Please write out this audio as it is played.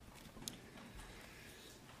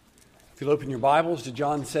If you'll open your Bibles to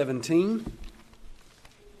John 17,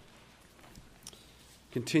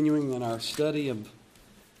 continuing in our study of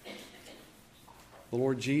the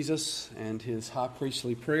Lord Jesus and His high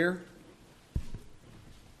priestly prayer.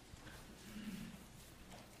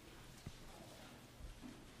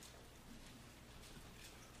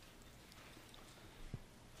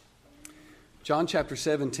 John chapter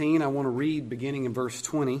 17, I want to read beginning in verse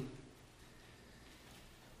 20.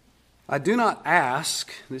 I do not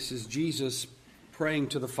ask, this is Jesus praying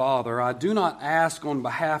to the Father, I do not ask on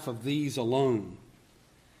behalf of these alone.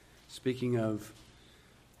 Speaking of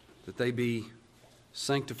that they be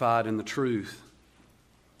sanctified in the truth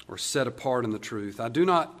or set apart in the truth. I do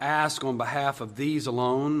not ask on behalf of these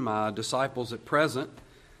alone, my disciples at present,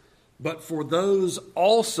 but for those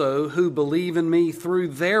also who believe in me through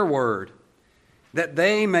their word, that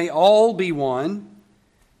they may all be one,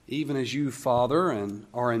 even as you, Father, and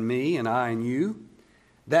are in me, and I in you,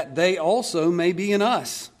 that they also may be in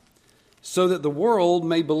us, so that the world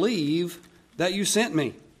may believe that you sent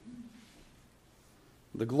me.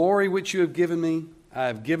 The glory which you have given me, I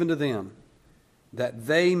have given to them, that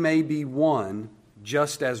they may be one,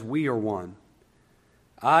 just as we are one.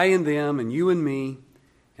 I in them, and you in me,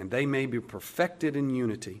 and they may be perfected in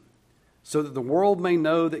unity, so that the world may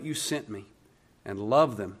know that you sent me, and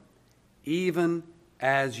love them, even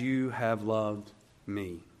as you have loved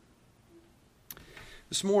me.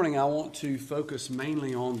 This morning I want to focus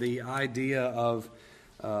mainly on the idea of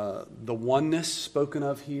the oneness spoken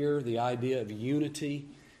of here, the idea of unity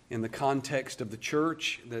in the context of the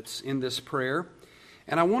church that's in this prayer.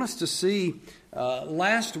 And I want us to see,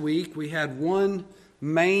 last week we had one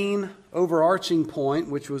main overarching point,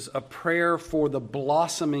 which was a prayer for the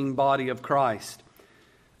blossoming body of Christ.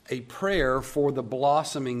 A prayer for the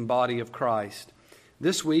blossoming body of Christ.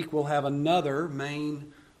 This week we'll have another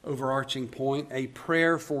main overarching point, a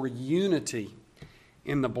prayer for unity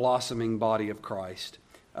in the blossoming body of Christ.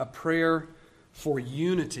 A prayer for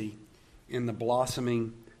unity in the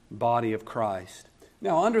blossoming body of Christ.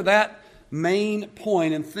 Now, under that main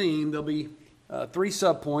point and theme, there'll be three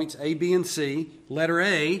subpoints, A, B, and C. Letter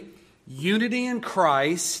A, unity in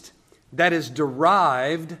Christ that is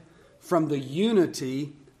derived from the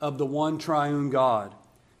unity of the one triune God.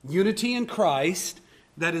 Unity in Christ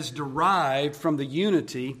that is derived from the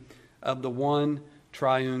unity of the one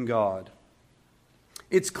triune God.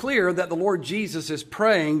 It's clear that the Lord Jesus is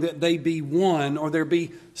praying that they be one, or there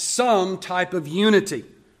be some type of unity.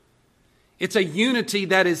 It's a unity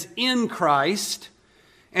that is in Christ,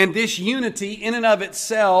 and this unity in and of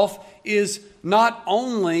itself is not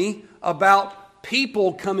only about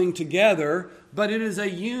people coming together, but it is a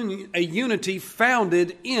unity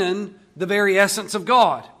founded in the very essence of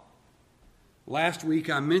God. Last week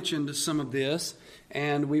I mentioned some of this,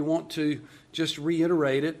 and we want to just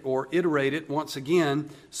reiterate it or iterate it once again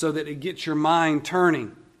so that it gets your mind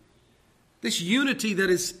turning. This unity that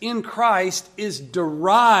is in Christ is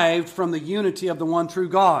derived from the unity of the one true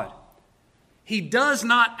God. He does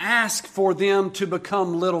not ask for them to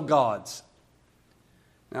become little gods.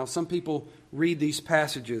 Now, some people read these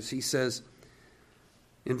passages. He says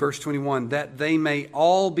in verse 21, that they may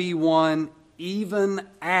all be one, even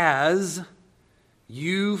as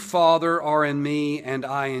you, Father, are in me, and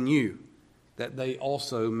I in you, that they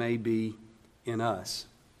also may be in us.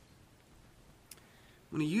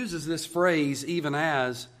 When he uses this phrase, even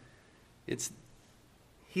as,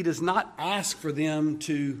 he does not ask for them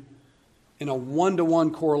to, in a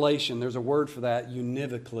one-to-one correlation, there's a word for that,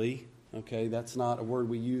 univocally. Okay, that's not a word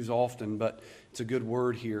we use often, but it's a good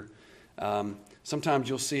word here. Sometimes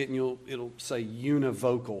you'll see it and it'll say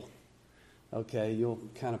univocal. Okay, you'll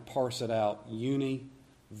kind of parse it out.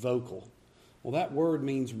 Univocal. Well, that word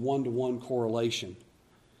means one-to-one correlation.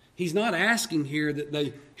 He's not asking here that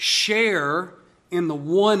they share in the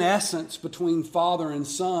one essence between Father and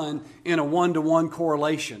Son in a one-to-one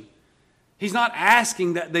correlation. He's not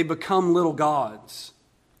asking that they become little gods.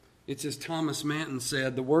 It's as Thomas Manton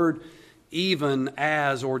said, the word even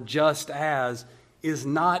as or just as is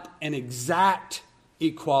not an exact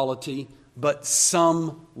equality, but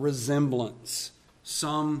some resemblance.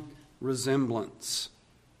 Some resemblance.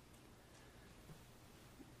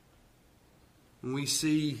 We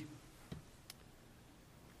see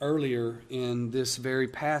earlier in this very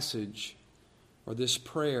passage, or this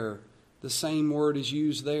prayer, the same word is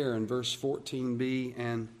used there in verse 14b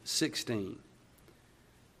and 16.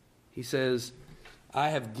 He says, I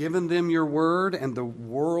have given them your word, and the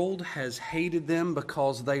world has hated them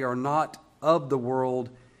because they are not of the world,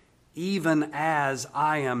 even as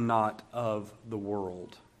I am not of the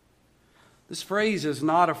world. This phrase is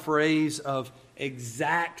not a phrase of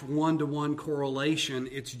exact one-to-one correlation.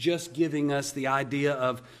 It's just giving us the idea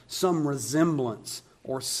of some resemblance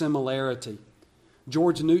or similarity.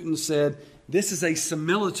 George Newton said, "This is a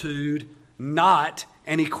similitude, not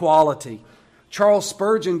an equality." Charles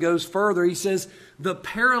Spurgeon goes further. He says, "The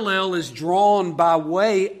parallel is drawn by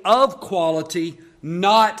way of quality,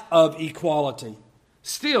 not of equality.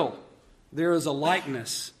 Still, there is a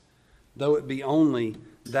likeness, though it be only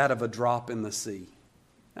that of a drop in the sea."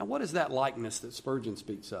 Now, what is that likeness that Spurgeon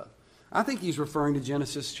speaks of? I think he's referring to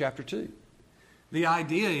Genesis chapter 2. The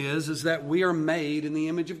idea is that we are made in the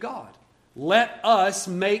image of God. Let us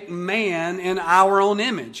make man in our own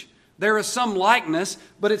image. There is some likeness,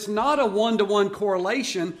 but it's not a one-to-one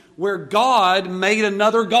correlation where God made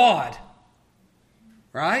another God.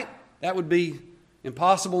 Right? That would be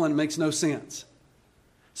impossible and makes no sense.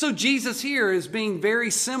 So Jesus here is being very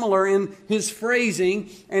similar in his phrasing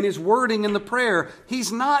and his wording in the prayer.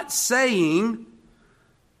 He's not saying,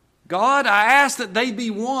 "God, I ask that they be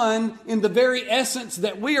one in the very essence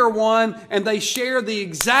that we are one, and they share the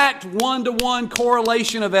exact one-to-one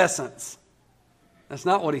correlation of essence." That's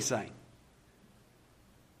not what he's saying.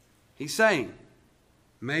 He's saying,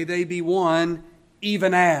 "May they be one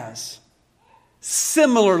even as."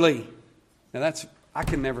 Similarly. Now I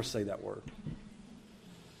can never say that word.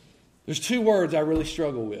 There's two words I really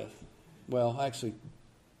struggle with. Well, actually,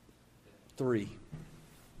 three.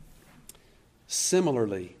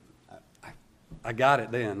 Similarly. I got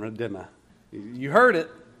it then, didn't I? You heard it.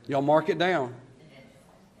 Y'all mark it down.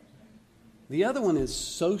 The other one is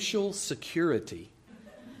social security.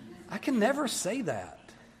 I can never say that.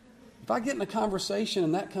 If I get in a conversation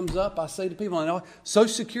and that comes up, I say to people, I know,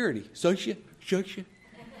 Social Security. Social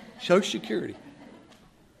Security.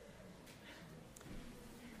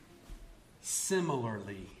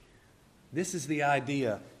 Similarly. This is the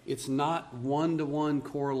idea. It's not one-to-one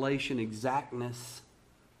correlation, exactness.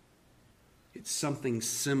 It's something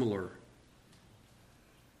similar.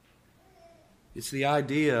 It's the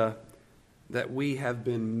idea that we have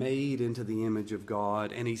been made into the image of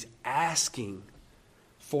God, and He's asking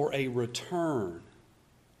for a return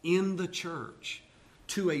in the church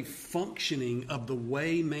to a functioning of the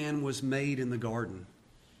way man was made in the garden.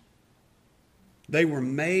 They were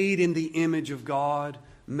made in the image of God.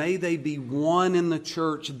 May they be one in the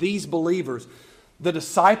church. These believers, the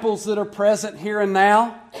disciples that are present here and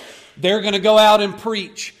now, they're going to go out and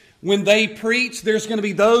preach. When they preach, there's going to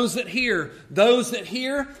be those that hear. Those that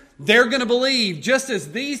hear, they're going to believe. Just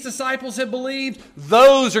as these disciples have believed,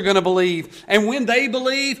 those are going to believe. And when they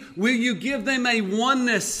believe, will you give them a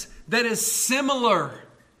oneness that is similar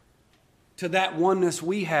to that oneness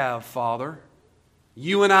we have, Father?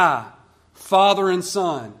 You and I, Father and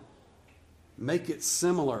Son. Make it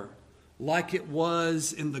similar, like it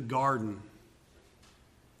was in the garden,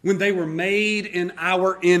 when they were made in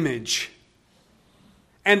our image,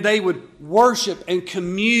 and they would worship and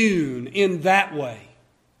commune in that way.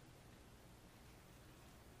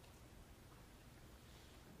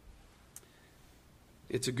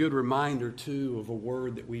 It's a good reminder, too, of a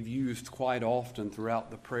word that we've used quite often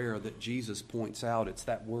throughout the prayer that Jesus points out. It's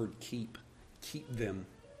that word keep. Keep them.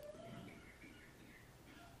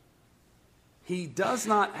 He does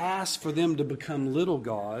not ask for them to become little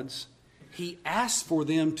gods. He asks for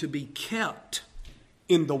them to be kept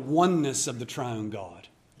in the oneness of the triune God.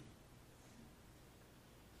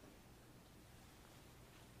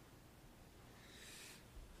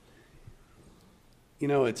 You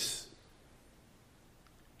know, it's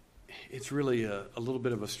really a little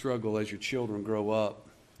bit of a struggle as your children grow up.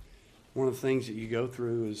 One of the things that you go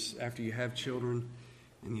through is after you have children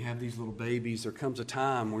and you have these little babies, there comes a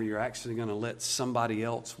time where you're actually going to let somebody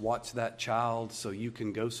else watch that child so you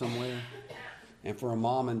can go somewhere. And for a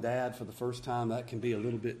mom and dad, for the first time, that can be a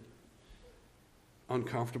little bit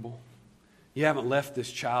uncomfortable. You haven't left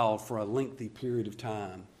this child for a lengthy period of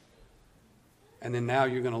time. And then now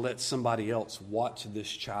you're going to let somebody else watch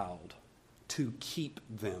this child to keep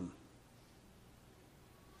them.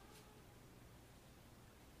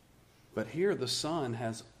 But here the Son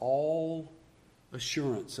has all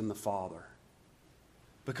assurance in the Father,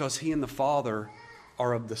 because He and the Father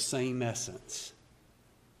are of the same essence.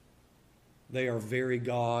 They are very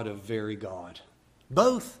God of very God.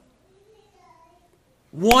 Both.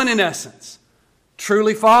 One in essence.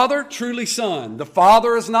 Truly Father, truly Son. The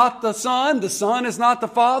Father is not the Son is not the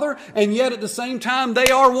Father, and yet at the same time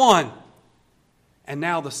they are one. And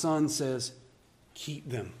now the Son says, keep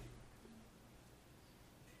them.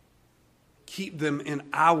 Keep them in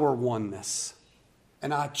our oneness.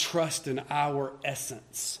 And I trust in our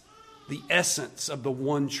essence, the essence of the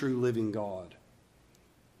one true living God.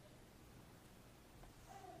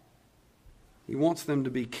 He wants them to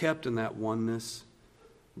be kept in that oneness,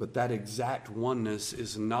 but that exact oneness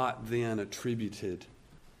is not then attributed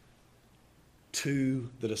to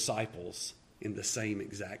the disciples in the same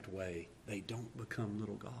exact way. They don't become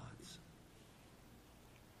little gods.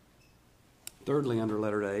 Thirdly, under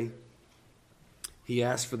letter A, he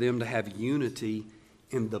asks for them to have unity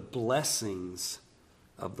in the blessings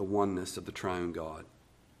of the oneness of the triune God.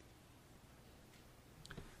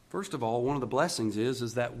 First of all, one of the blessings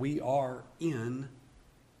is that we are in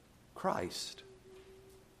Christ.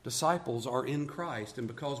 Disciples are in Christ, and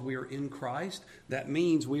because we are in Christ, that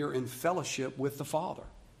means we are in fellowship with the Father.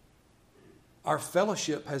 Our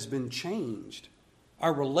fellowship has been changed.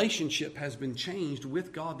 Our relationship has been changed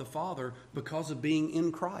with God the Father because of being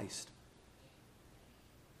in Christ.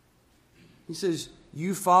 He says,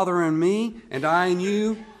 you, Father, and me, and I and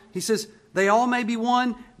you. He says, they all may be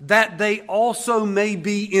one, that they also may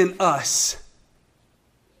be in us.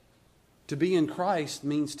 To be in Christ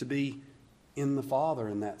means to be in the Father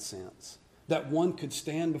in that sense. That one could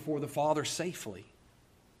stand before the Father safely.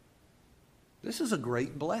 This is a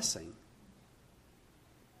great blessing.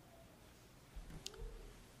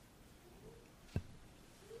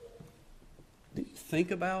 Do you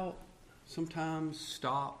think about, sometimes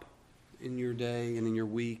stop in your day and in your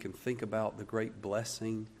week and think about the great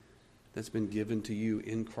blessing that's been given to you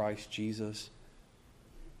in Christ Jesus?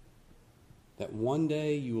 That one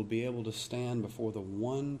day you will be able to stand before the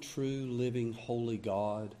one true, living, holy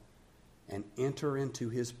God and enter into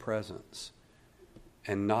His presence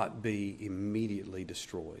and not be immediately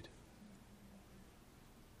destroyed.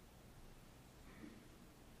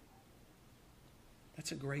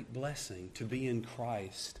 That's a great blessing, to be in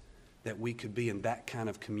Christ, that we could be in that kind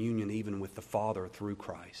of communion even with the Father through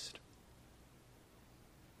Christ.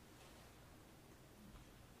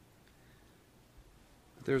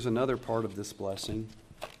 There's another part of this blessing.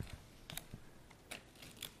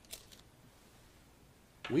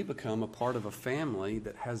 We become a part of a family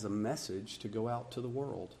that has a message to go out to the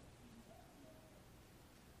world.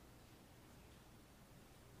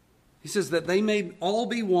 He says that they may all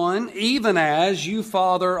be one, even as you,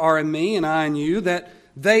 Father, are in me and I in you, that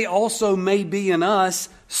they also may be in us,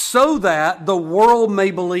 so that the world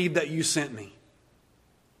may believe that you sent me.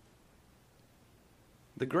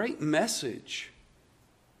 The great message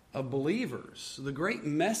of believers, the great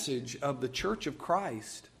message of the Church of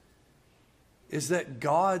Christ, is that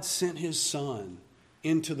God sent His Son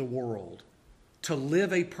into the world to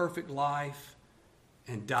live a perfect life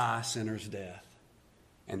and die a sinner's death,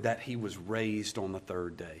 and that He was raised on the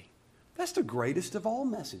third day. That's the greatest of all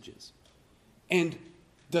messages. And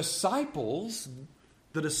disciples,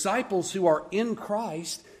 the disciples who are in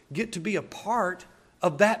Christ, get to be a part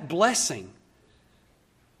of that blessing.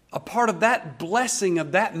 A part of that blessing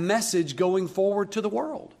of that message going forward to the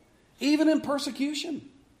world. Even in persecution.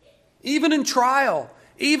 Even in trial.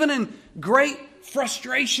 Even in great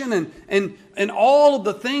frustration and all of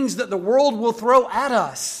the things that the world will throw at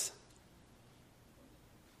us.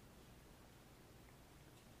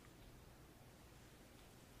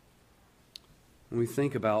 When we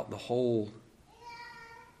think about the whole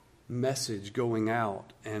message going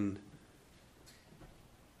out and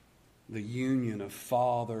the union of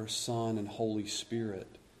Father, Son, and Holy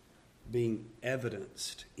Spirit being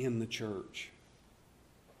evidenced in the church,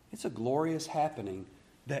 it's a glorious happening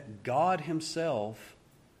that God Himself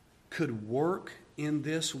could work in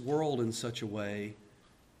this world in such a way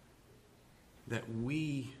that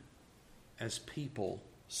we as people,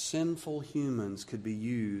 sinful humans, could be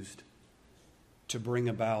used to bring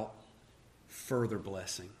about further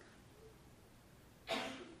blessing.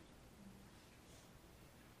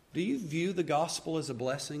 Do you view the gospel as a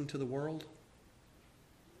blessing to the world?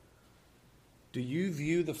 Do you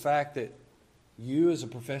view the fact that you as a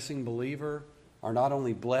professing believer are not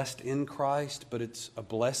only blessed in Christ, but it's a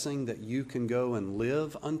blessing that you can go and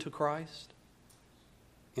live unto Christ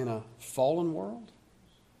in a fallen world?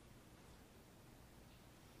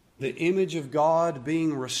 The image of God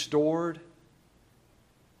being restored,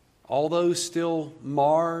 although still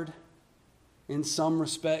marred in some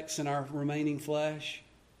respects in our remaining flesh,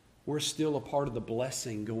 we're still a part of the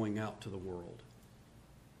blessing going out to the world.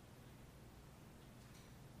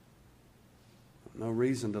 No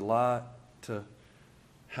reason to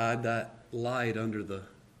hide that light under the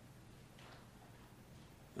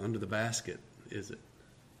basket, is it?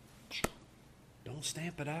 Don't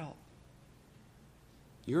stamp it out.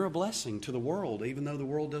 You're a blessing to the world, even though the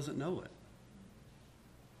world doesn't know it.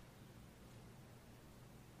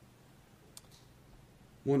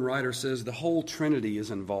 One writer says the whole Trinity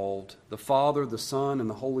is involved, the Father, the Son, and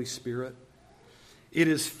the Holy Spirit. It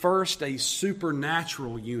is first a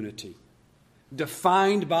supernatural unity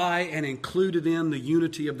defined by and included in the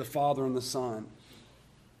unity of the Father and the Son.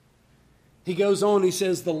 He goes on, he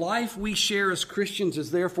says, the life we share as Christians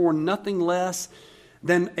is therefore nothing less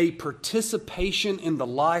than a participation in the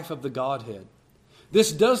life of the Godhead.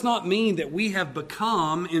 This does not mean that we have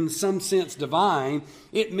become, in some sense, divine.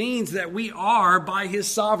 It means that we are, by His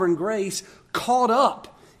sovereign grace, caught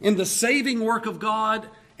up in the saving work of God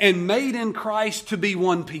and made in Christ to be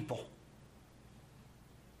one people.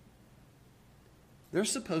 There's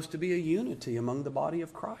supposed to be a unity among the body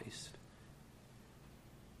of Christ.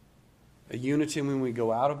 A unity when we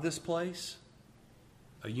go out of this place.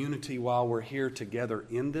 A unity while we're here together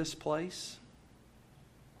in this place.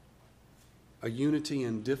 A unity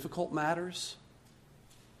in difficult matters.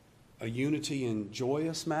 A unity in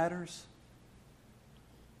joyous matters.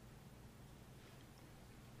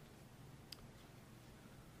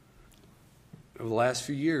 Over the last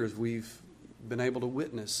few years, we've been able to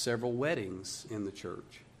witness several weddings in the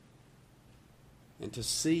church. And to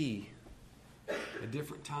see at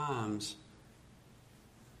different times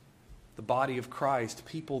the body of Christ,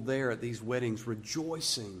 people there at these weddings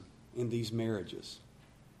rejoicing in these marriages.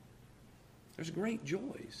 There's great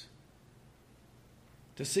joys.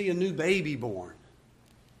 To see a new baby born.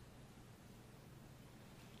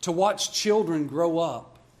 To watch children grow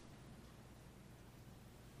up.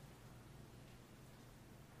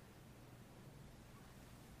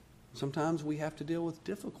 Sometimes we have to deal with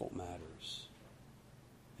difficult matters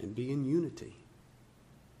and be in unity.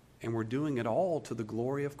 And we're doing it all to the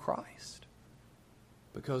glory of Christ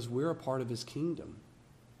because we're a part of His kingdom.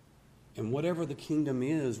 And whatever the kingdom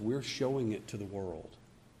is, we're showing it to the world.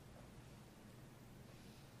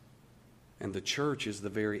 And the church is the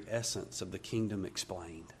very essence of the kingdom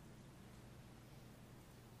explained.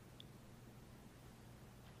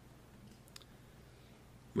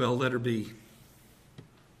 Well, letter B.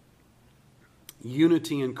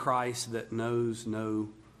 Unity in Christ that knows no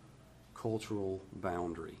cultural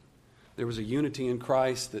boundary. There was a unity in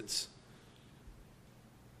Christ that's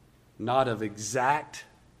not of exact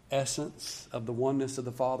essence of the oneness of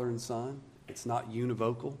the Father and Son. It's not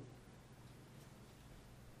univocal.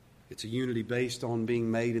 It's a unity based on being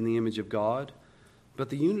made in the image of God. But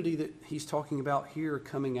the unity that he's talking about here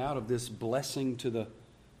coming out of this blessing to the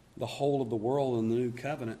whole of the world in the new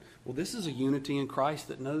covenant, well, this is a unity in Christ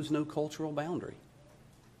that knows no cultural boundary.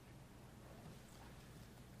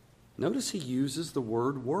 Notice he uses the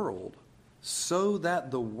word world, so that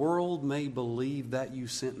the world may believe that you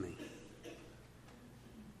sent me.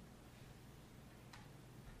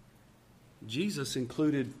 Jesus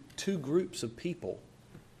included two groups of people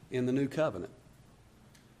in the new covenant,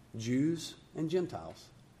 Jews and Gentiles.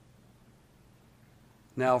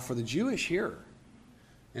 Now, for the Jewish hearer,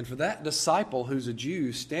 and for that disciple who's a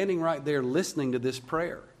Jew standing right there listening to this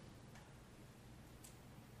prayer,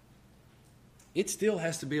 it still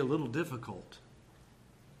has to be a little difficult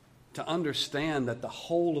to understand that the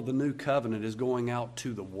whole of the new covenant is going out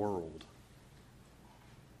to the world.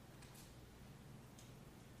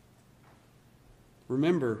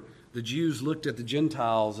 Remember, the Jews looked at the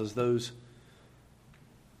Gentiles as those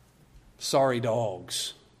sorry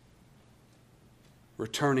dogs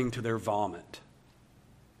returning to their vomit.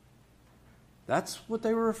 That's what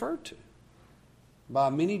they were referred to by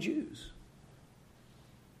many Jews.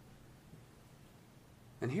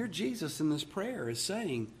 And here Jesus in this prayer is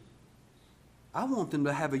saying, I want them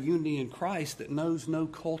to have a unity in Christ that knows no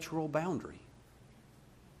cultural boundary.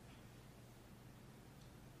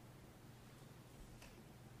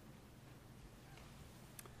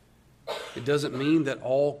 It doesn't mean that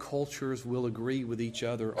all cultures will agree with each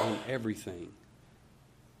other on everything.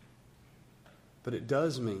 But it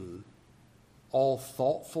does mean all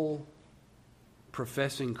thoughtful,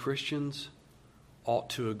 professing Christians ought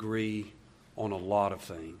to agree on a lot of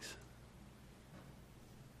things.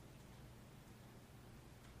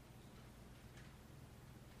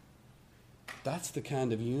 That's the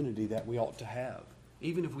kind of unity that we ought to have,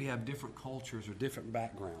 even if we have different cultures or different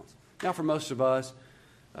backgrounds. Now, for most of us,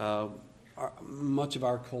 much of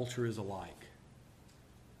our culture is alike.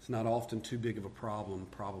 It's not often too big of a problem,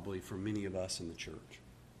 probably, for many of us in the church.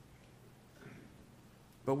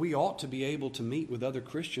 But we ought to be able to meet with other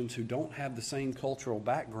Christians who don't have the same cultural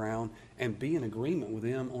background and be in agreement with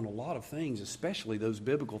them on a lot of things, especially those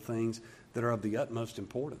biblical things that are of the utmost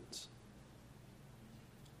importance.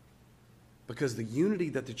 Because the unity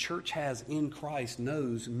that the church has in Christ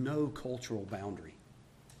knows no cultural boundary.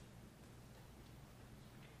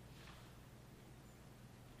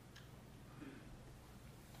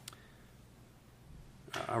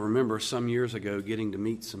 I remember some years ago getting to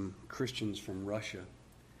meet some Christians from Russia.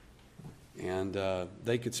 And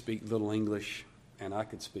they could speak little English. and I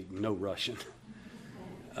could speak no Russian.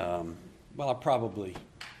 Well, I probably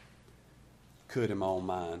could in my own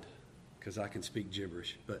mind, because I can speak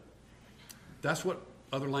gibberish. But that's what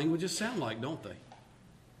other languages sound like, don't they?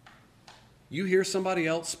 You hear somebody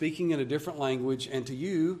else speaking in a different language, and to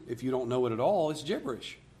you, if you don't know it at all, it's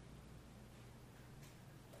gibberish.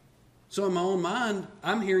 So in my own mind,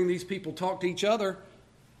 I'm hearing these people talk to each other,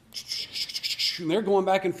 and they're going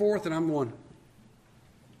back and forth, and I'm going,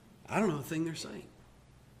 I don't know a thing they're saying.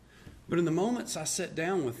 But in the moments I sat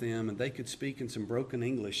down with them and they could speak in some broken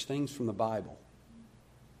English, things from the Bible,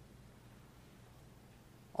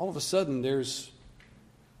 all of a sudden there's,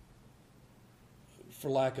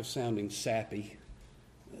 for lack of sounding sappy,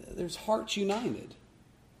 there's hearts united,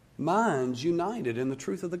 minds united in the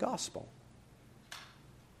truth of the gospel.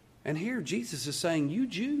 And here Jesus is saying, you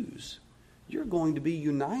Jews, you're going to be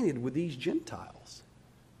united with these Gentiles.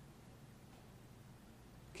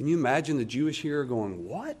 Can you imagine the Jewish hearer going,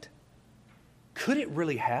 what? Could it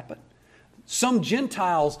really happen? Some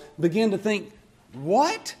Gentiles begin to think,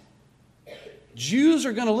 what? Jews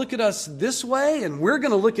are going to look at us this way and we're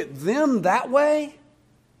going to look at them that way?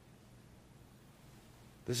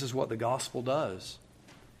 This is what the gospel does.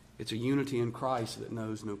 It's a unity in Christ that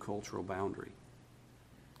knows no cultural boundary.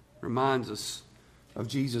 Reminds us of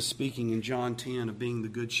Jesus speaking in John 10 of being the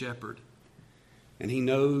good shepherd. And he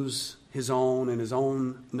knows his own and his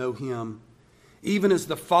own know him. Even as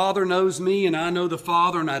the Father knows me and I know the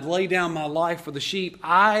Father, and I'd lay down my life for the sheep,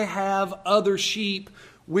 I have other sheep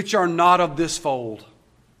which are not of this fold.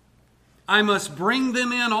 I must bring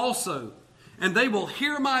them in also, and they will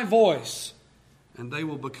hear my voice, and they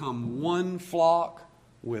will become one flock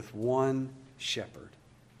with one shepherd.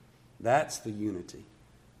 That's the unity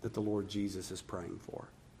that the Lord Jesus is praying for.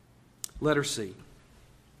 Letter C.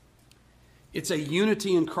 It's a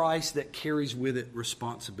unity in Christ that carries with it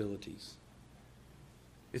responsibilities.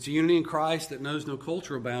 It's a unity in Christ that knows no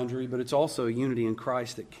cultural boundary, but it's also a unity in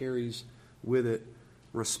Christ that carries with it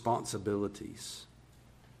responsibilities.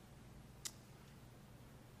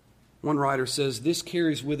 One writer says, this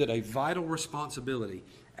carries with it a vital responsibility,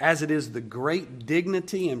 as it is the great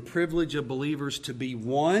dignity and privilege of believers to be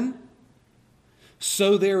one,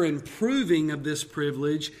 so their improving of this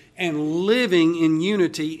privilege and living in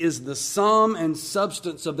unity is the sum and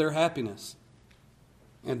substance of their happiness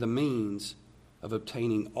and the means of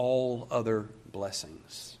obtaining all other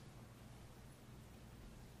blessings.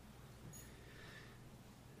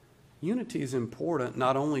 Unity is important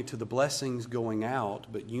not only to the blessings going out,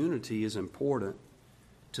 but unity is important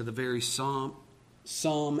to the very sum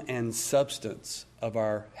and substance of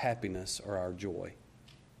our happiness or our joy.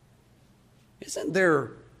 Isn't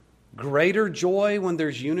there greater joy when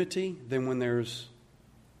there's unity than when there's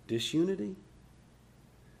disunity?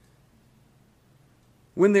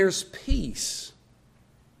 When there's peace,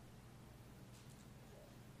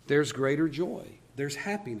 there's greater joy. There's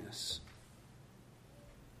happiness.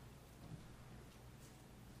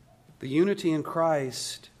 The unity in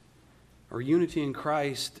Christ, or unity in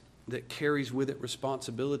Christ that carries with it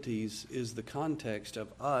responsibilities, is the context of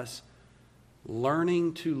us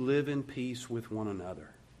learning to live in peace with one another.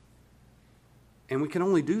 And we can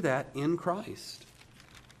only do that in Christ.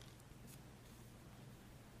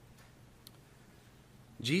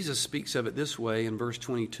 Jesus speaks of it this way in verse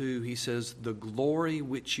 22. He says, the glory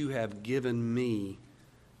which you have given me,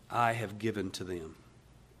 I have given to them.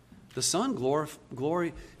 The Son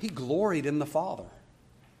he gloried in the Father.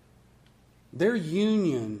 Their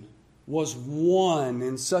union was one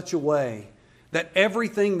in such a way that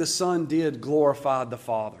everything the Son did glorified the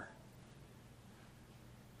Father.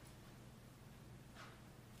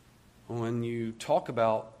 When you talk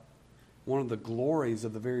about one of the glories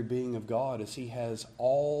of the very being of God is He has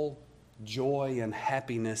all joy and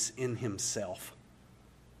happiness in Himself.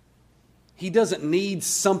 He doesn't need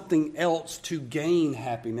something else to gain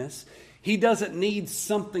happiness. He doesn't need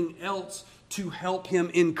something else to help Him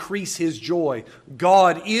increase His joy.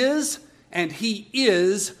 God is, and He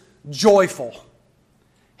is joyful.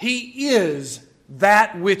 He is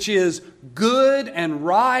that which is good and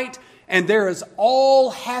right, and there is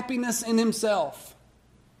all happiness in Himself.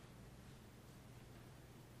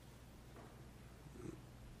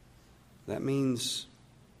 That means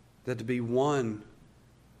that to be one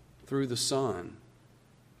through the Son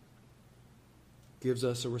gives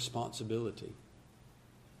us a responsibility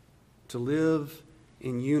to live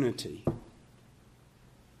in unity,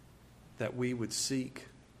 that we would seek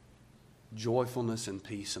joyfulness and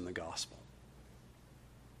peace in the gospel.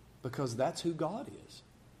 Because that's who God is.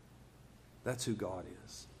 That's who God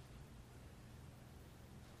is.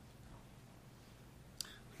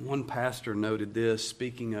 One pastor noted this,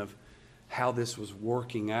 speaking of how this was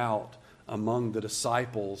working out among the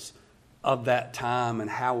disciples of that time and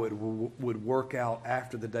how it would work out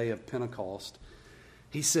after the day of Pentecost.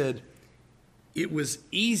 He said, it was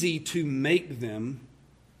easy to make them,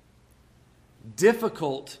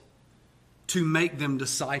 difficult to make them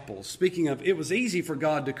disciples. Speaking of, it was easy for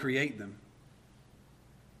God to create them.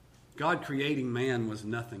 God creating man was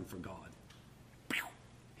nothing for God.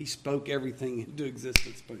 He spoke everything into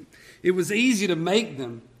existence. It was easy to make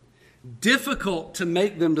them, difficult to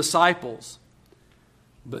make them disciples,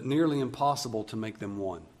 but nearly impossible to make them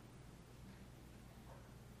one.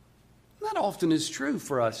 That often is true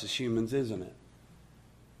for us as humans, isn't it?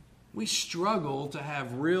 We struggle to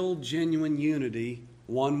have real, genuine unity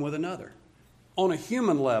one with another. On a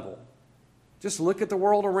human level, just look at the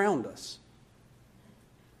world around us.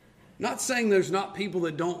 Not saying there's not people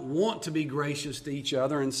that don't want to be gracious to each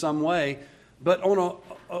other in some way, but on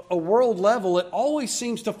a world level, it always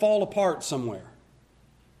seems to fall apart somewhere.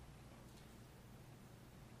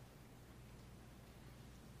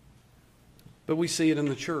 But we see it in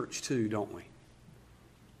the church too, don't we?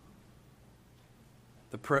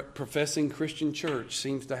 The professing Christian church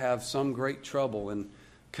seems to have some great trouble in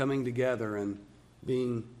coming together and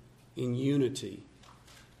being in unity.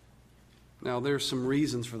 Now, there's some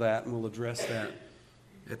reasons for that, and we'll address that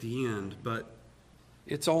at the end, but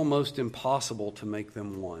it's almost impossible to make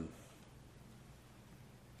them one.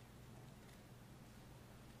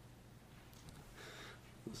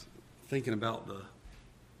 Thinking about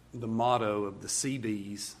the motto of the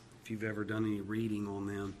Seabees, if you've ever done any reading on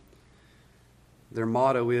them. Their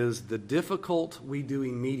motto is, the difficult we do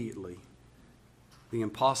immediately, the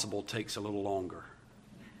impossible takes a little longer.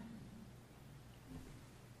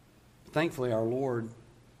 Thankfully, our Lord,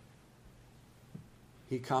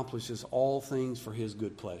 He accomplishes all things for His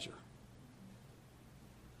good pleasure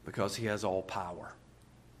because He has all power.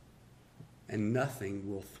 And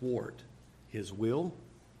nothing will thwart His will,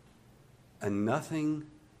 and nothing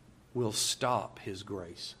will stop His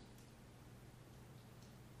grace.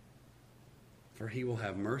 For He will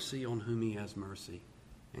have mercy on whom He has mercy,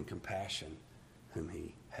 and compassion whom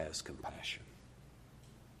He has compassion.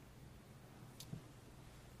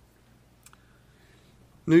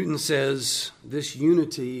 Newton says this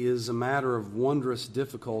unity is a matter of wondrous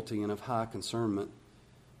difficulty and of high concernment.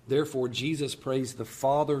 Therefore, Jesus praised the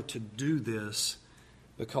Father to do this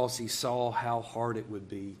because He saw how hard it would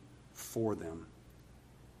be for them.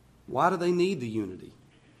 Why do they need the unity?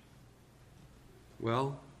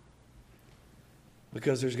 Well,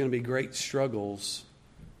 because there's going to be great struggles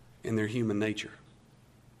in their human nature.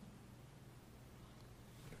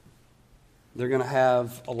 They're going to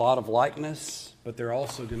have a lot of likeness, but they're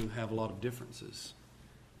also going to have a lot of differences.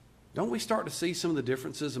 Don't we start to see some of the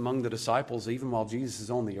differences among the disciples even while Jesus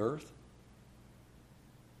is on the earth?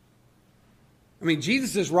 I mean,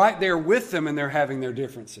 Jesus is right there with them and they're having their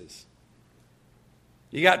differences.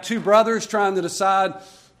 You got two brothers trying to decide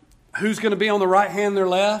who's going to be on the right hand and their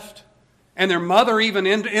left, and their mother even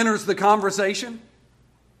enters the conversation.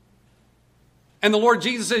 And the Lord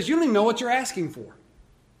Jesus says, you don't even know what you're asking for.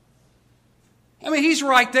 I mean, He's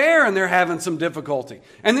right there and they're having some difficulty.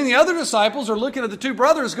 And then the other disciples are looking at the two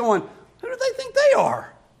brothers going, who do they think they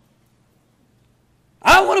are?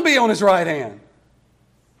 I want to be on His right hand.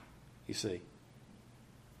 You see.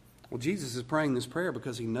 Well, Jesus is praying this prayer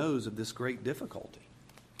because He knows of this great difficulty.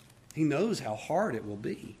 He knows how hard it will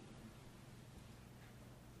be.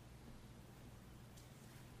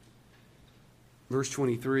 Verse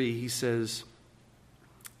 23, He says,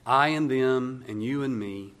 I and them and you and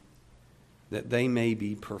me, that they may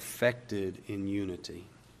be perfected in unity.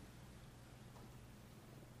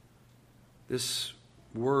 This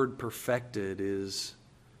word perfected is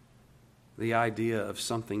the idea of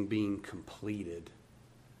something being completed.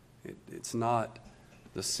 It's not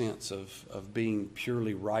the sense of being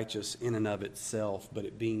purely righteous in and of itself, but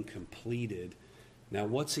it being completed. Now,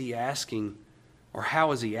 what's He asking, or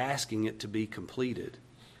how is He asking it to be completed?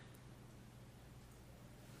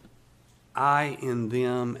 I in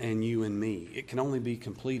them and you in me. It can only be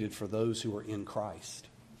completed for those who are in Christ.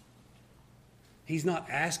 He's not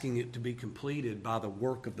asking it to be completed by the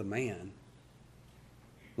work of the man.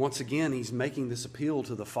 Once again, He's making this appeal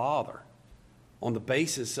to the Father on the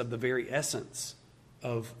basis of the very essence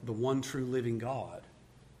of the one true living God.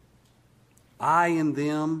 I in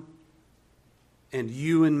them and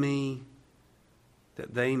you in me,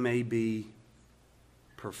 that they may be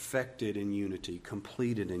perfected in unity,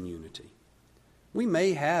 completed in unity. We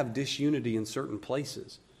may have disunity in certain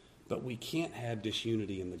places, but we can't have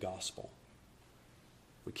disunity in the gospel.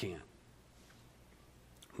 We can't.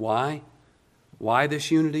 Why? Why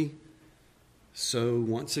this unity? So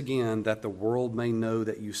once again, that the world may know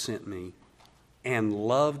that you sent me and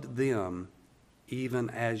loved them even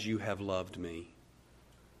as you have loved me.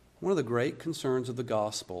 One of the great concerns of the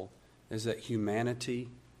gospel is that humanity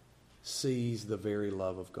sees the very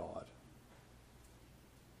love of God.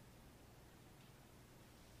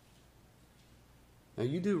 Now,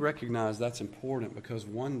 you do recognize that's important because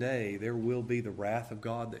one day there will be the wrath of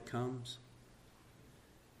God that comes.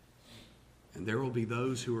 And there will be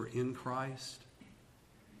those who are in Christ.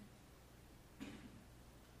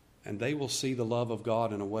 And they will see the love of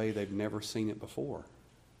God in a way they've never seen it before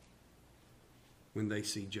when they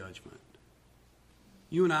see judgment.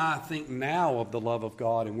 You and I think now of the love of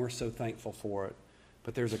God, and we're so thankful for it.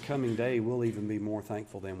 But there's a coming day we'll even be more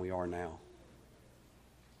thankful than we are now.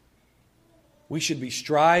 We should be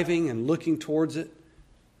striving and looking towards it.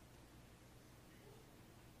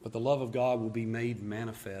 But the love of God will be made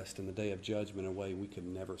manifest in the day of judgment in a way we could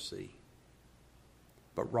never see.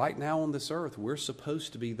 But right now on this earth, we're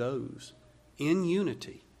supposed to be those in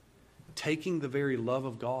unity, taking the very love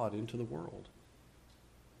of God into the world.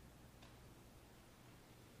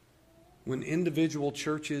 When individual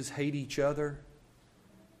churches hate each other,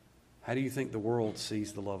 how do you think the world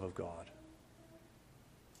sees the love of God?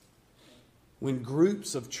 When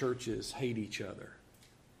groups of churches hate each other,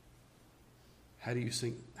 how do you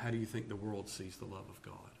think the world sees the love of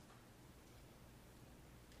God?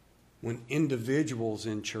 When individuals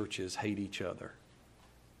in churches hate each other,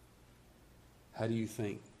 how do you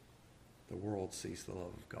think the world sees the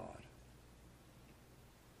love of God?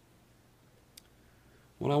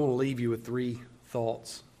 Well, I want to leave you with 3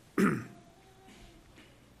 thoughts.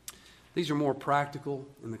 These are more practical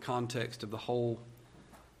in the context of the whole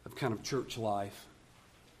of kind of church life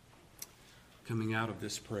coming out of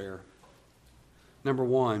this prayer. Number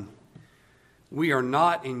 1, we are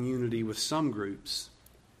not in unity with some groups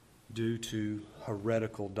due to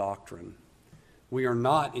heretical doctrine. We are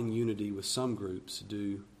not in unity with some groups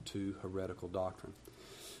due to heretical doctrine.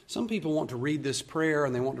 Some people want to read this prayer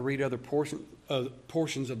and they want to read other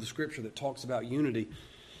portions of the Scripture that talks about unity,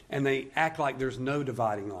 and they act like there's no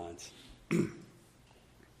dividing lines.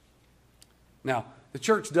 Now, the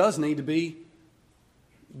church does need to be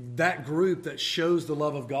that group that shows the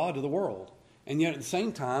love of God to the world. And yet at the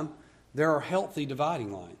same time, there are healthy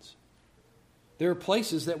dividing lines. There are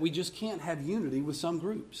places that we just can't have unity with some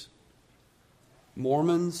groups.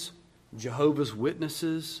 Mormons, Jehovah's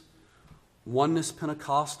Witnesses, Oneness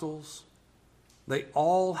Pentecostals, they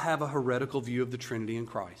all have a heretical view of the Trinity in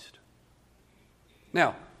Christ.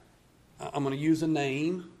 Now, I'm going to use a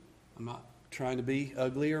name. I'm not trying to be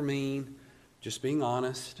ugly or mean, just being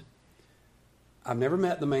honest. I've never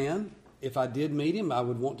met the man. If I did meet him, I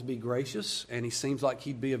would want to be gracious, and he seems like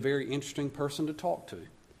he'd be a very interesting person to talk to.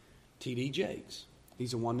 T.D. Jakes.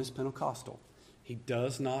 He's a Oneness Pentecostal. He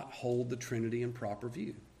does not hold the Trinity in proper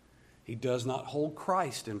view. He does not hold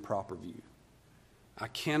Christ in proper view. I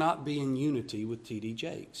cannot be in unity with T.D.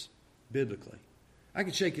 Jakes, biblically. I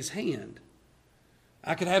could shake his hand.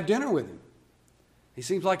 I could have dinner with him. He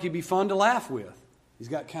seems like he'd be fun to laugh with. He's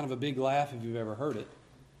got kind of a big laugh if you've ever heard it.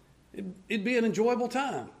 It'd be an enjoyable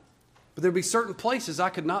time. But there'd be certain places I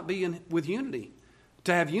could not be in with unity,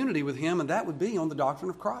 to have unity with him, and that would be on the doctrine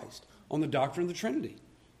of Christ, on the doctrine of the Trinity.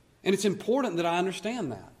 And it's important that I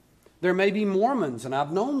understand that. There may be Mormons, and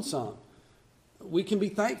I've known some. We can be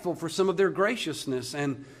thankful for some of their graciousness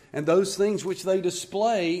and those things which they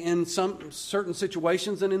display in some certain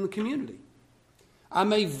situations and in the community. I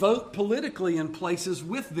may vote politically in places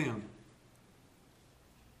with them,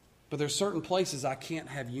 but there's certain places I can't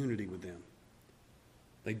have unity with them.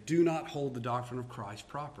 They do not hold the doctrine of Christ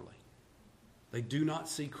properly. They do not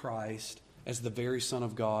see Christ as the very Son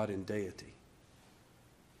of God in deity.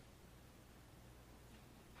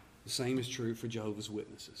 The same is true for Jehovah's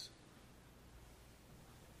Witnesses.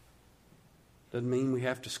 Doesn't mean we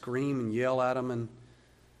have to scream and yell at them and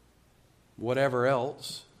whatever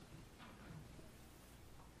else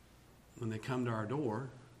when they come to our door,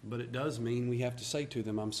 but it does mean we have to say to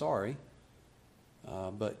them, I'm sorry,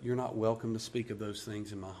 but you're not welcome to speak of those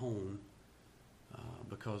things in my home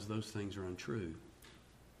because those things are untrue.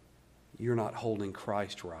 You're not holding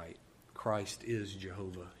Christ right. Christ is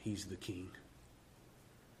Jehovah. He's the King.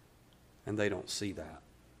 And they don't see that.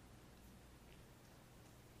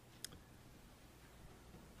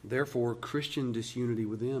 Therefore, Christian disunity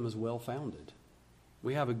with them is well-founded.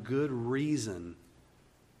 We have a good reason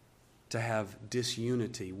to have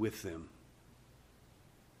disunity with them.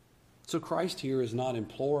 So Christ here is not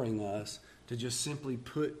imploring us to just simply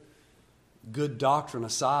put good doctrine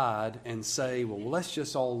aside and say, well, let's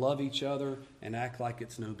just all love each other and act like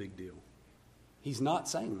it's no big deal. He's not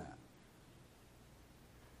saying that.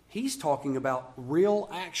 He's talking about real,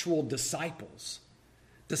 actual disciples.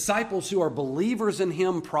 Disciples who are believers in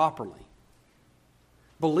Him properly.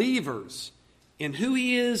 Believers in who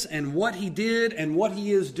He is and what He did and what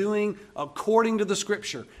He is doing according to the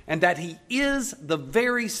Scripture. And that He is the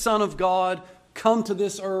very Son of God come to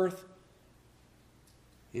this earth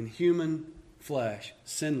in human flesh,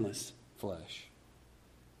 sinless flesh.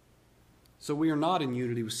 So we are not in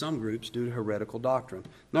unity with some groups due to heretical doctrine.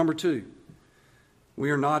 Number two, we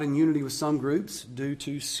are not in unity with some groups due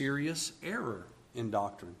to serious error in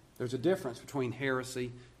doctrine. There's a difference between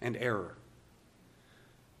heresy and error.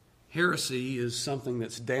 Heresy is something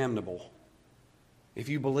that's damnable. If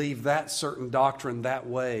you believe that certain doctrine that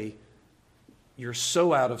way, you're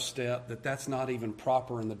so out of step that that's not even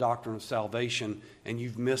proper in the doctrine of salvation, and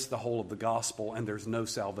you've missed the whole of the gospel, and there's no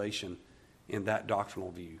salvation in that doctrinal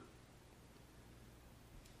view.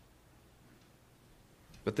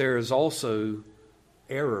 But there is also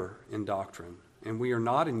error in doctrine, and we are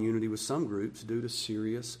not in unity with some groups due to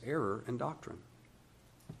serious error in doctrine.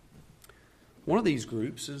 One of these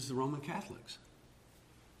groups is the Roman Catholics.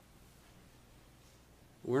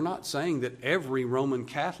 We're not saying that every Roman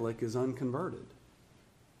Catholic is unconverted.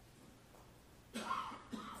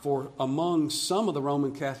 For among some of the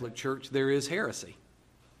Roman Catholic Church, there is heresy.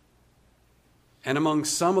 And among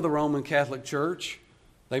some of the Roman Catholic Church,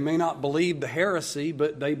 they may not believe the heresy,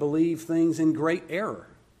 but they believe things in great error.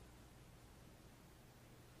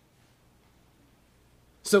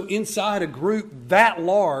 So inside a group that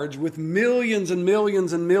large with millions and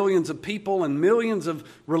millions and millions of people and millions of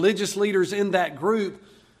religious leaders in that group,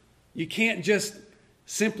 you can't just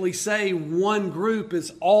simply say one group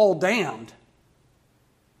is all damned.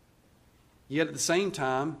 Yet at the same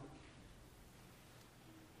time,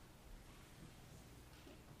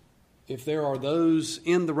 if there are those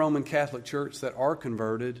in the Roman Catholic Church that are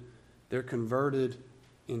converted, they're converted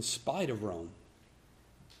in spite of Rome.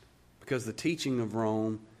 Because the teaching of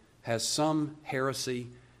Rome has some heresy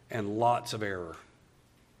and lots of error.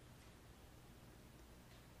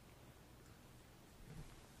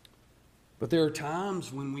 But there are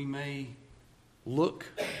times when we may look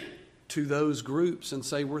to those groups and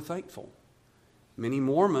say we're thankful. Many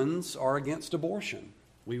Mormons are against abortion.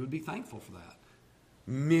 We would be thankful for that.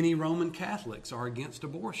 Many Roman Catholics are against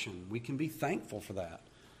abortion. We can be thankful for that.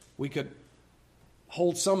 We could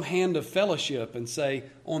hold some hand of fellowship and say,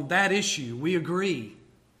 on that issue, we agree.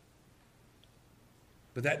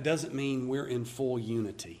 But that doesn't mean we're in full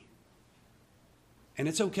unity. And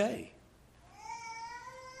it's okay.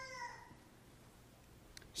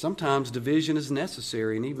 Sometimes division is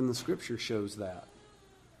necessary, and even the Scripture shows that.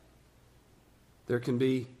 There can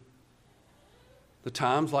be the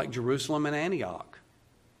times like Jerusalem and Antioch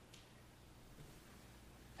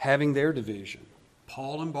having their division.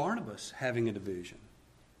 Paul and Barnabas having a division.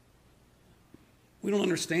 We don't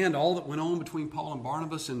understand all that went on between Paul and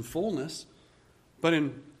Barnabas in fullness, but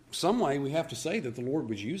in some way we have to say that the Lord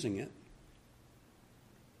was using it.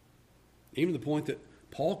 Even to the point that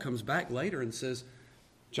Paul comes back later and says,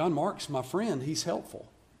 John Mark's my friend, he's helpful.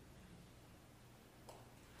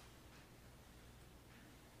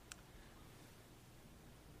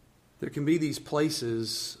 There can be these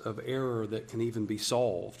places of error that can even be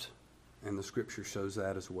solved, and the Scripture shows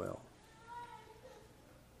that as well.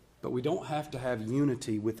 But we don't have to have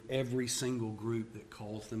unity with every single group that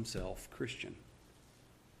calls themselves Christian.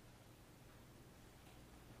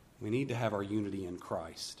 We need to have our unity in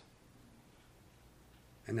Christ.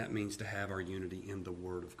 And that means to have our unity in the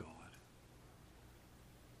Word of God.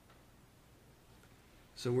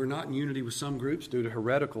 So we're not in unity with some groups due to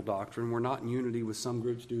heretical doctrine. We're not in unity with some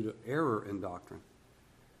groups due to error in doctrine.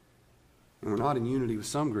 And we're not in unity with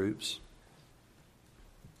some groups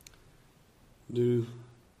due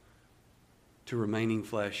to remaining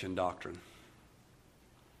flesh in doctrine.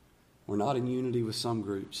 We're not in unity with some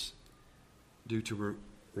groups due to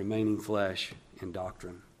remaining flesh in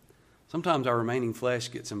doctrine. Sometimes our remaining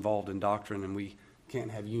flesh gets involved in doctrine and we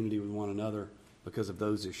can't have unity with one another because of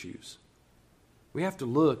those issues. We have to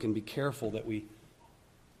look and be careful that we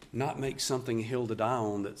not make something a hill to die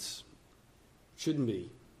on that shouldn't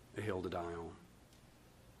be a hill to die on.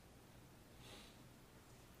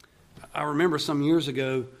 I remember some years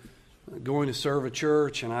ago going to serve a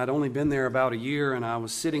church, and I'd only been there about a year, and I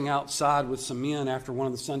was sitting outside with some men after one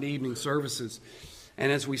of the Sunday evening services.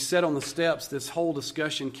 And as we sat on the steps, this whole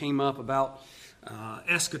discussion came up about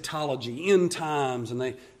eschatology, end times, and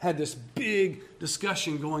they had this big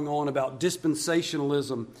discussion going on about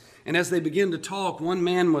dispensationalism. And as they began to talk, one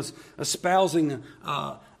man was espousing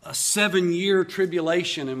a 7-year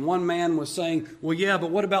tribulation, and one man was saying, well, yeah, but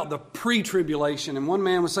what about the pre-tribulation? And one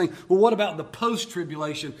man was saying, well, what about the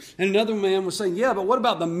post-tribulation? And another man was saying, yeah, but what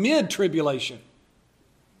about the mid-tribulation?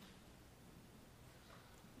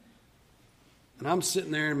 And I'm sitting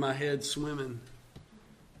there in my head swimming.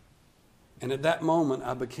 And at that moment,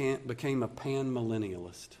 I became a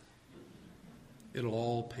pan-millennialist. It'll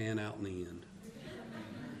all pan out in the end.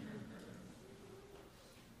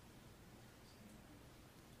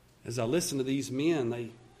 As I listened to these men,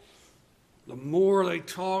 the more they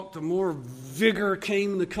talked, the more vigor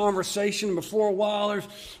came in the conversation. Before a while,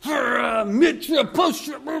 there's mid-trib,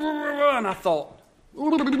 post-trib, and I thought,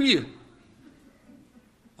 I'm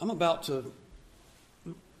about to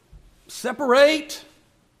separate.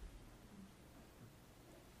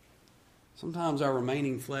 Sometimes our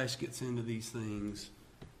remaining flesh gets into these things,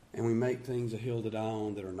 and we make things a hill to die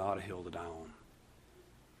on that are not a hill to die on.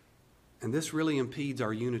 And this really impedes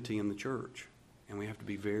our unity in the church, and we have to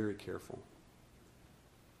be very careful.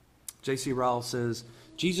 J.C. Ryle says,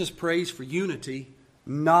 Jesus prays for unity,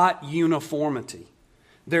 not uniformity.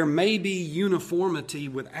 There may be uniformity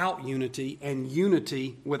without unity and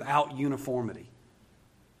unity without uniformity.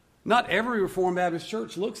 Not every Reformed Baptist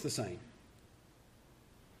church looks the same.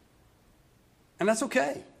 And that's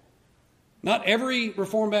okay. Not every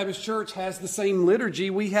Reformed Baptist church has the same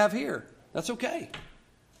liturgy we have here. That's okay.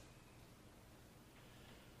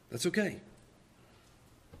 That's okay.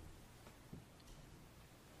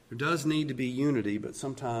 There does need to be unity, but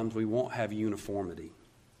sometimes we won't have uniformity.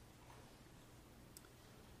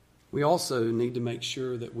 We also need to make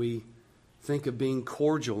sure that we think of being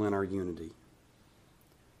cordial in our unity.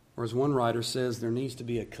 Or as one writer says, there needs to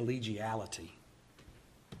be a collegiality.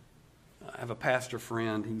 I have a pastor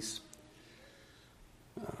friend.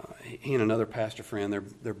 He and another pastor friend,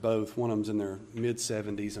 they're both, one of them's in their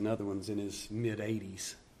mid-70s, another one's in his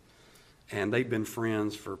mid-80s. And they've been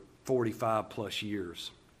friends for 45 plus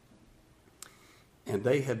years. And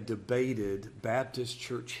they have debated Baptist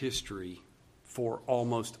church history for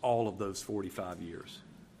almost all of those 45 years.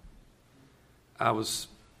 I was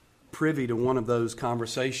privy to one of those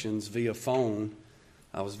conversations via phone.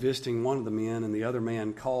 I was visiting one of the men, and the other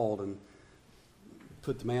man called and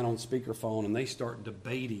put the man on speakerphone, and they start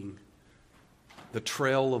debating the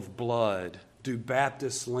trail of blood. Do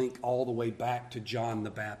Baptists link all the way back to John the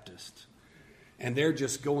Baptist? And they're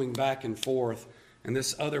just going back and forth. And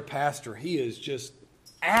this other pastor, he is just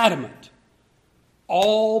adamant.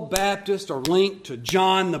 All Baptists are linked to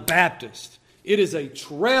John the Baptist. It is a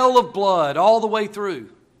trail of blood all the way through.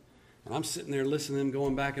 And I'm sitting there listening to them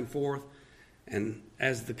going back and forth. And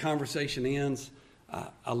as the conversation ends,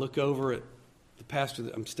 I look over at the pastor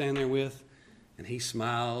that I'm standing there with, and he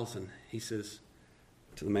smiles and he says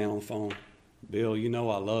to the man on the phone, Bill, you know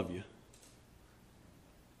I love you.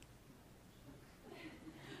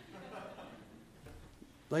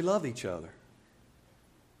 They love each other.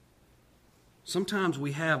 Sometimes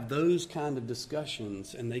we have those kind of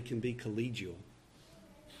discussions and they can be collegial.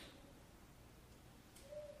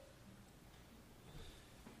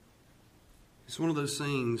 It's one of those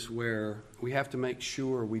things where we have to make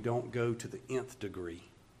sure we don't go to the nth degree.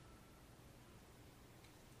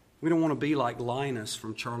 We don't want to be like Linus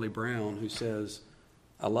from Charlie Brown, who says,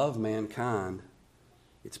 I love mankind,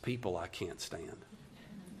 it's people I can't stand.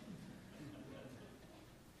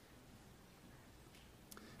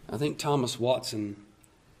 I think Thomas Manton,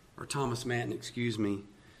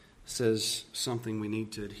 says something we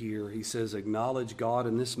need to adhere. He says, acknowledge God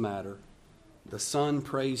in this matter. The Son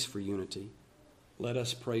prays for unity. Let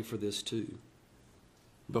us pray for this too.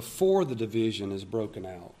 Before the division is broken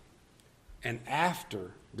out, and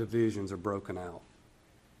after divisions are broken out,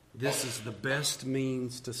 this is the best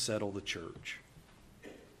means to settle the church.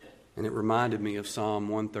 And it reminded me of Psalm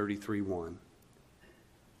 133:1.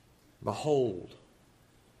 Behold,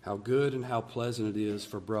 how good and how pleasant it is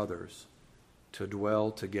for brothers to dwell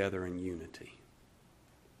together in unity.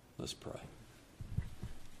 Let's pray.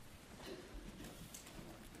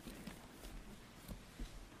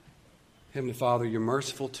 Heavenly Father, you're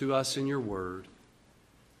merciful to us in your word.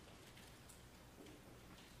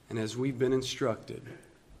 And as we've been instructed,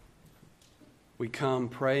 we come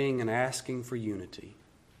praying and asking for unity.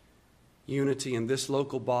 Unity in this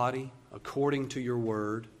local body according to your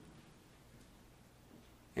word.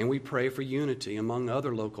 And we pray for unity among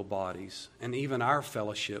other local bodies and even our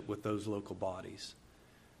fellowship with those local bodies.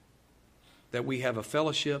 That we have a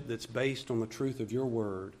fellowship that's based on the truth of your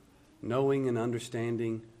word, knowing and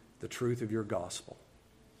understanding the truth of your gospel.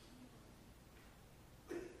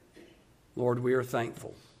 Lord, we are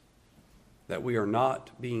thankful that we are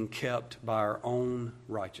not being kept by our own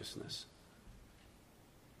righteousness,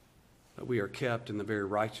 but we are kept in the very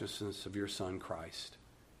righteousness of your Son, Christ.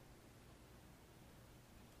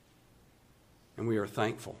 And we are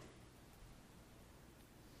thankful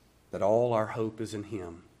that all our hope is in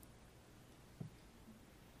him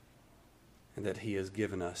and that he has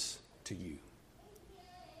given us to you.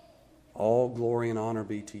 All glory and honor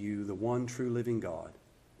be to you, the one true living God,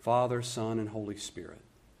 Father, Son, and Holy Spirit.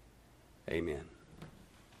 Amen.